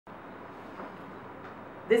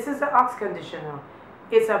This is the OXX Conditioner.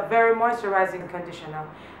 It's a very moisturizing conditioner,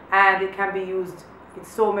 and it can be used in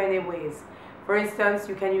so many ways. For instance,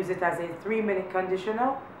 you can use it as a 3-minute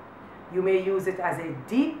conditioner. You may use it as a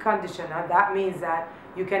deep conditioner. That means that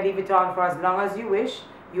you can leave it on for as long as you wish.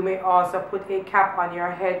 You may also put a cap on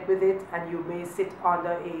your head with it, and you may sit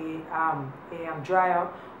under a dryer,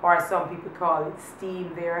 or some people call it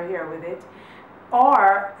steam their hair with it.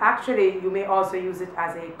 Or actually, you may also use it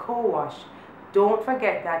as a co-wash. Don't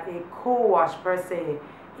forget that a co-wash per se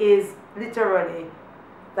is literally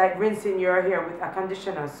like rinsing your hair with a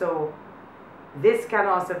conditioner. So this can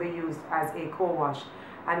also be used as a co-wash.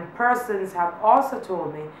 And persons have also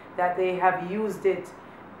told me that they have used it,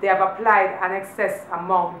 they have applied an excess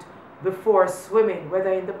amount before swimming,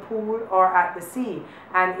 whether in the pool or at the sea,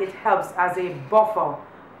 and it helps as a buffer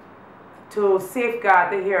to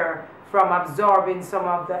safeguard the hair from absorbing some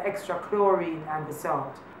of the extra chlorine and the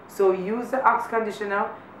salt. So use the OXX Conditioner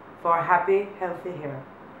for happy, healthy hair.